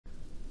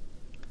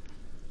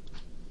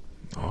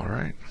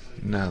Alright,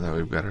 now that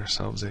we've got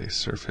ourselves a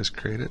surface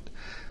created,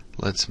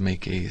 let's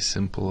make a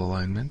simple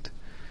alignment.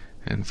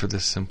 And for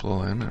this simple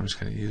alignment, I'm just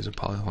going to use a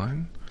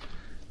polyline.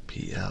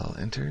 PL,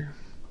 enter.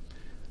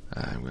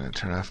 I'm going to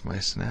turn off my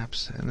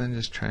snaps and then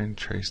just try and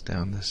trace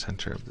down the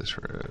center of this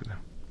road.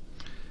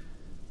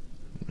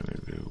 I'm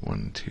going to do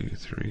 1, 2,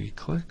 3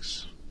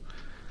 clicks.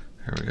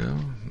 There we go.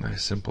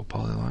 Nice simple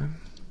polyline.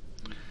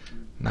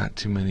 Not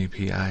too many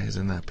PIs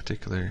in that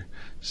particular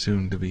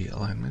soon-to-be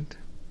alignment.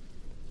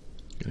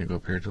 I'm going to go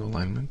up here to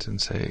alignment and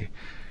say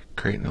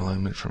create an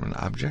alignment from an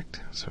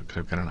object. So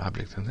I've got an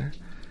object in there.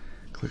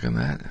 Click on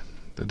that.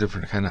 The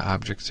different kind of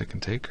objects it can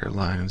take are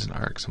lines and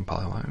arcs and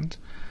polylines.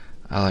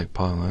 I like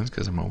polylines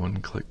because I'm a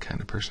one-click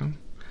kind of person.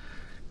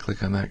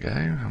 Click on that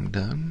guy. I'm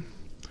done.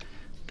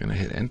 Going to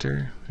hit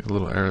enter. A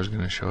little arrow is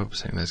going to show up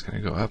saying that's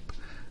going to go up.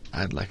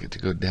 I'd like it to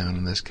go down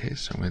in this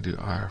case, so I'm going to do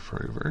R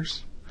for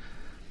reverse.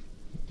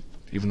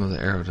 Even though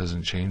the arrow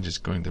doesn't change, it's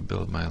going to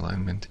build my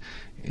alignment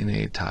in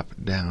a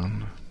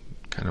top-down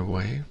kind of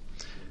way.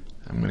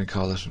 I'm going to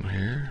call this one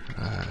here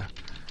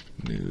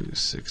new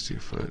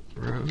 60-foot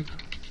road.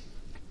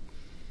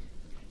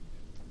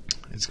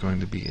 It's going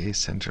to be a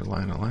center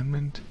line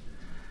alignment.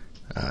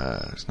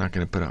 It's not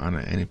going to put it on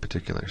any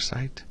particular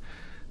site.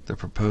 The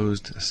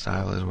proposed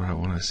style is what I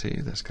want to see.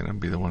 That's going to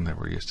be the one that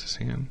we're used to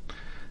seeing.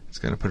 It's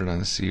going to put it on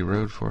a C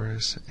road for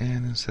us,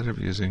 and instead of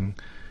using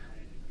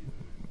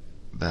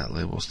that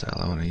label style,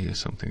 I want to use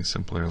something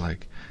simpler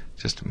like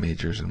just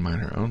majors and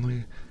minor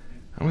only.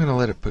 I'm going to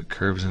let it put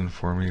curves in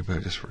for me,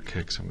 but just for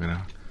kicks, I'm going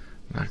to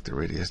knock the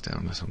radius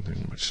down to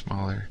something much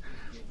smaller.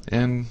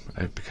 And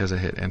because I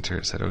hit enter,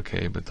 it said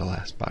OK, but the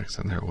last box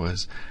in there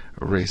was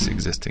erase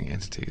existing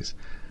entities.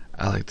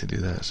 I like to do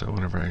that, so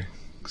whenever I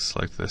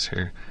select this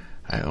here,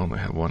 I only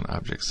have one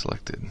object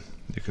selected.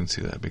 You can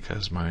see that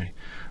because my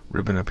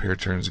ribbon up here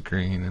turns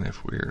green, and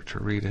if we were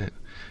to read it,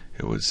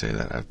 it would say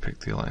that I've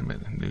picked the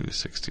alignment new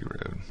 60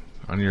 road.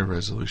 On your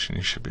resolution,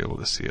 you should be able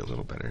to see it a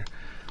little better.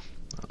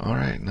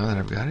 Alright, now that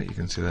I've got it, you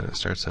can see that it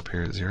starts up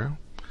here at 0.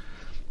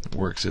 It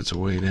works its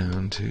way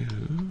down to,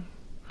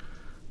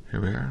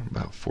 here we are,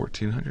 about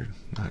 1400.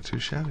 Not too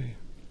shabby.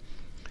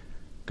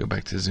 Go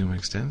back to zoom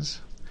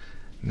extends.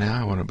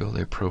 Now I want to build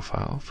a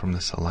profile from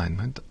this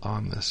alignment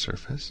on this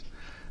surface.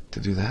 To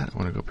do that, I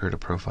want to go up here to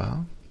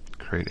profile,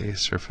 create a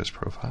surface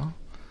profile.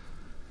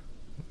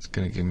 It's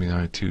going to give me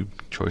my two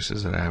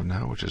choices that I have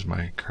now, which is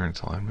my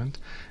current alignment,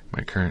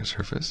 my current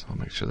surface. I'll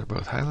make sure they're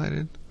both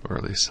highlighted, or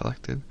at least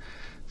selected.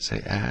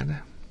 Say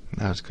add.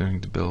 Now it's going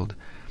to build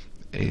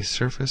a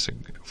surface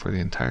for the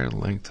entire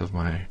length of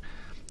my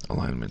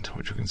alignment,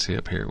 which you can see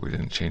up here. We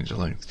didn't change the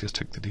length, just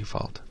took the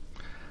default.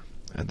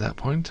 At that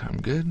point,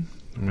 I'm good.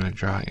 I'm going to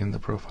draw in the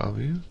profile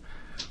view.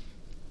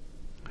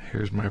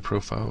 Here's my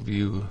profile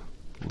view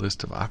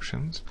list of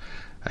options.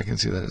 I can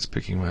see that it's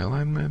picking my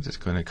alignment. It's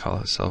going to call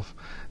itself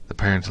the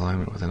parent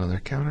alignment with another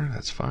counter.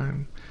 That's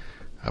fine.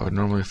 I would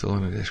normally fill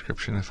in a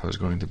description if I was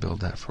going to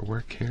build that for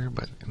work here,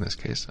 but in this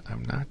case,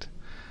 I'm not.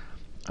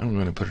 I'm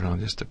going to put it on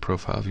just a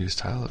profile view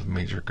style of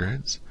major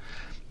grids.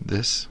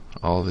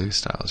 All these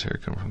styles here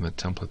come from the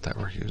template that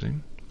we're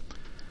using.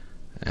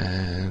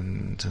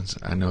 And since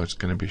I know it's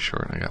going to be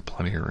short and I got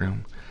plenty of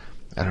room,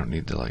 I don't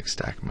need to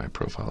stack my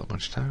profile a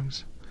bunch of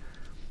times.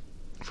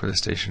 For the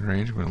station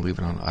range, I'm going to leave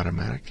it on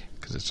automatic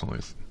because it's only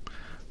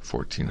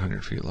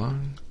 1400 feet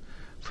long.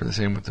 For the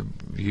same with the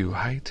view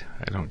height,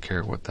 I don't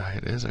care what the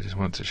height is, I just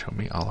want it to show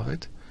me all of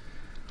it.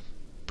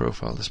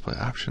 Profile display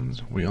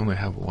options, we only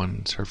have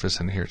one surface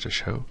in here to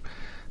show,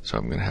 so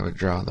I'm going to have it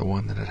draw the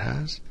one that it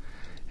has.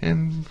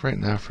 And right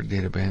now for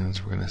data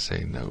bands, we're going to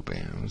say no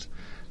bands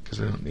because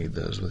we don't need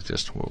those with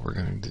just what we're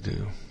going to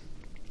do.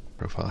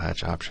 Profile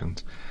hatch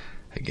options,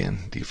 again,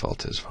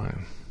 default is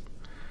fine.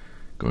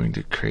 Going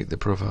to create the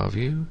profile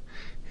view.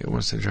 It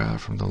wants to draw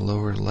from the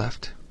lower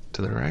left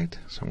to the right,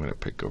 so I'm going to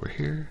pick over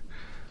here,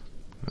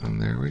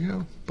 and there we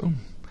go. Boom.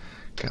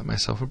 Got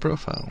myself a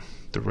profile.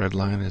 The red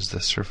line is the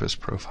surface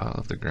profile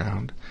of the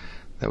ground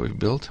that we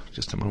built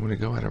just a moment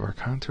ago out of our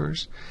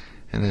contours.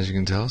 And as you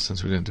can tell,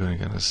 since we didn't do any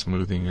kind of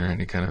smoothing or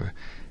any kind of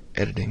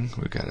editing,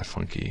 we've got a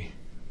funky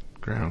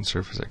ground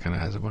surface that kind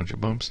of has a bunch of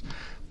bumps.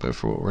 But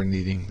for what we're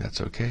needing,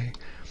 that's okay.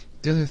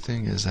 The other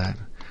thing is that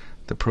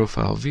the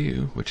profile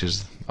view, which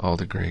is all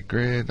the gray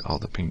grid, all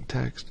the pink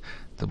text,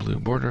 the blue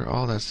border,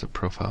 all that's the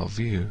profile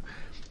view.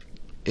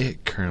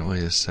 It currently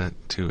is set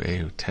to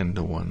a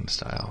 10:1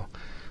 style.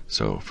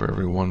 So for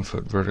every 1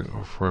 foot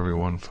vertical, for every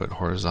 1 foot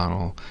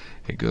horizontal,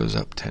 it goes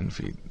up 10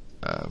 feet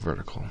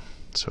vertical.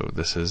 So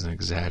this isn't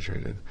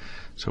exaggerated.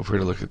 So if we were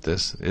to look at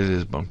this, it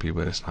is bumpy,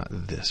 but it's not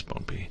this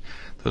bumpy.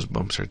 Those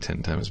bumps are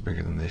 10 times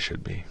bigger than they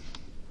should be.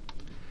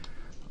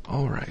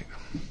 Alright,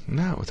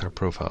 now with our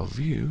profile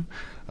view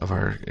of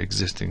our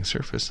existing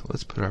surface,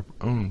 let's put our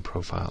own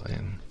profile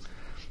in.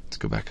 Let's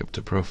go back up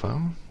to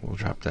profile. We'll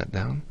drop that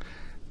down.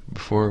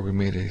 Before we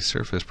made a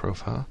surface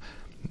profile,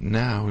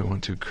 now we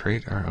want to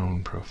create our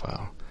own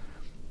profile.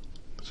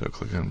 So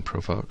click on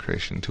Profile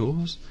Creation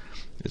Tools.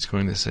 It's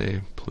going to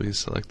say, please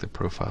select the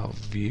profile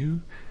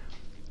view.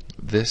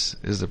 This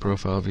is the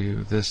profile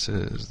view.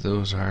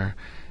 Those are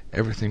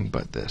everything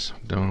but this.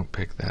 Don't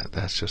pick that.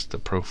 That's just the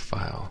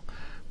profile.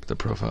 But the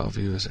profile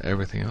view is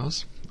everything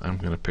else. I'm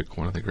going to pick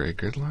one of the gray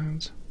grid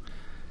lines.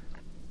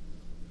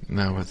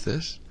 Now with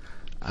this,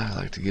 I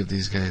like to give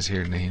these guys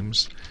here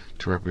names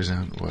to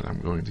represent what I'm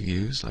going to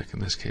use, like in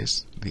this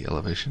case, the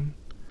elevation.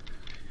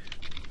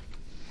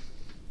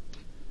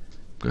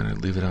 I'm going to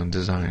leave it on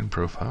design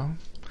profile.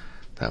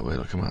 That way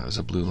it'll come out as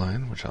a blue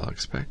line, which I'll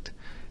expect.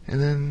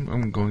 And then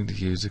I'm going to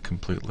use a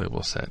complete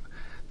label set.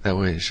 That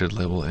way it should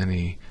label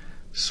any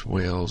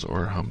swales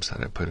or humps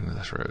that I put into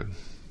this road.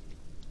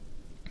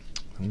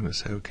 I'm going to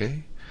say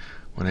OK.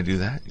 When I do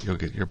that, you'll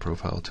get your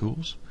profile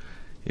tools.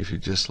 If you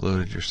just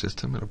loaded your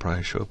system, it'll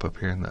probably show up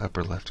here in the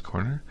upper left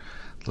corner.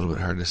 A little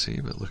bit hard to see,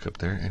 but look up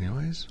there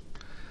anyways.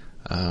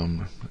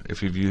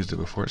 If you've used it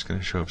before, it's going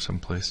to show up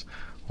someplace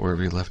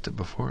wherever you left it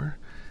before.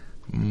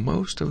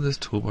 Most of this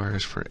toolbar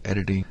is for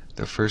editing.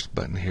 The first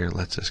button here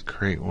lets us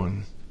create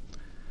one.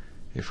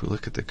 If we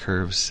look at the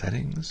curve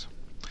settings,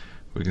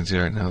 we can see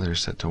right now they're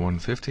set to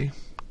 150.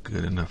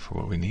 Good enough for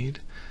what we need.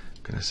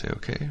 I'm going to say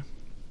OK.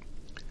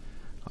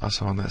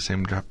 Also on that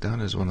same drop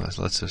down is one that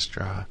lets us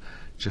draw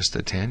just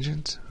the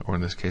tangents, or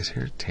in this case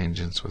here,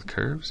 tangents with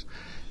curves.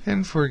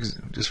 And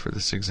just for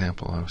this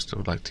example, I still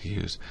would like to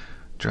use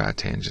draw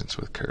tangents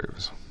with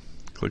curves.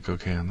 Click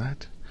OK on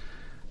that.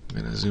 I'm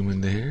going to zoom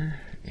into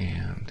here,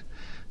 and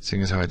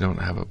seeing as how I don't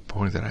have a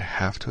point that I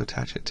have to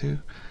attach it to,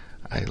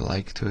 I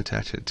like to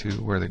attach it to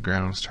where the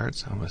ground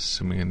starts. I'm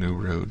assuming a new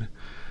road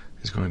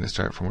is going to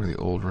start from where the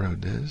old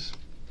road is.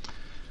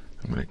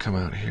 I'm going to come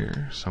out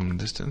here some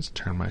distance,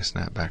 turn my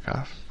snap back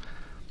off,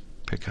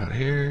 pick out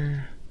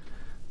here,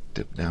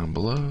 dip down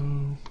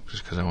below,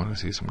 just because I want to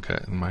see some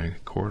cut in my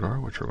corridor,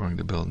 which we're going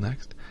to build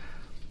next.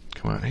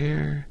 Come out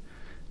here,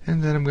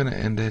 and then I'm going to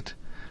end it.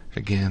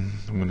 Again,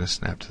 I'm going to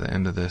snap to the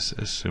end of this,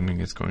 assuming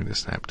it's going to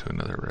snap to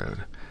another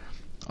road.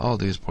 All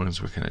these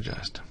points we can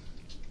adjust.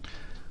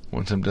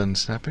 Once I'm done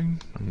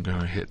snapping, I'm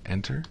going to hit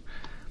enter.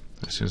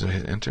 As soon as I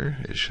hit enter,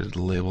 it should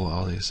label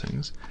all these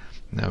things.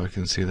 Now we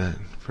can see that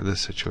for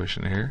this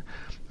situation here,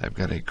 I've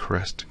got a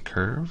crest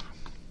curve.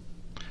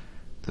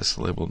 This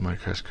labeled my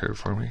crest curve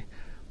for me.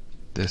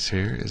 This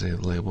here is a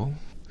label,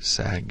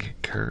 sag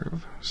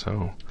curve.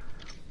 So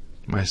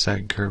my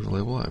sag curve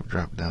label I've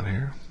dropped down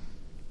here.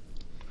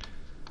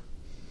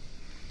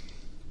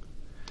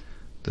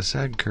 The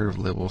sag curve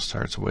label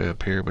starts way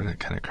up here, but it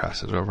kind of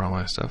crosses over all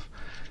my stuff.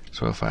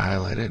 So if I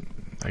highlight it,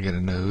 I get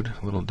a node,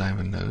 a little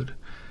diamond node.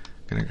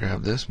 I'm going to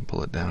grab this and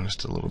pull it down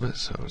just a little bit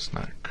so it's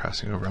not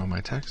crossing over all my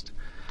text.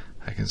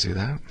 I can see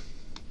that.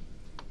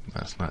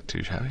 That's not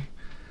too shabby.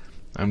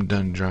 I'm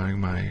done drawing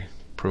my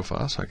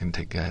profile, so I can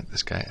take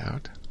this guy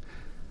out.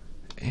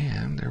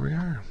 And there we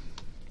are.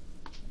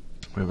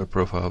 We have a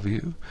profile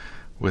view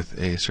with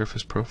a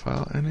surface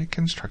profile and a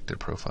constructed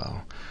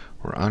profile.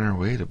 We're on our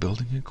way to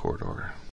building a corridor.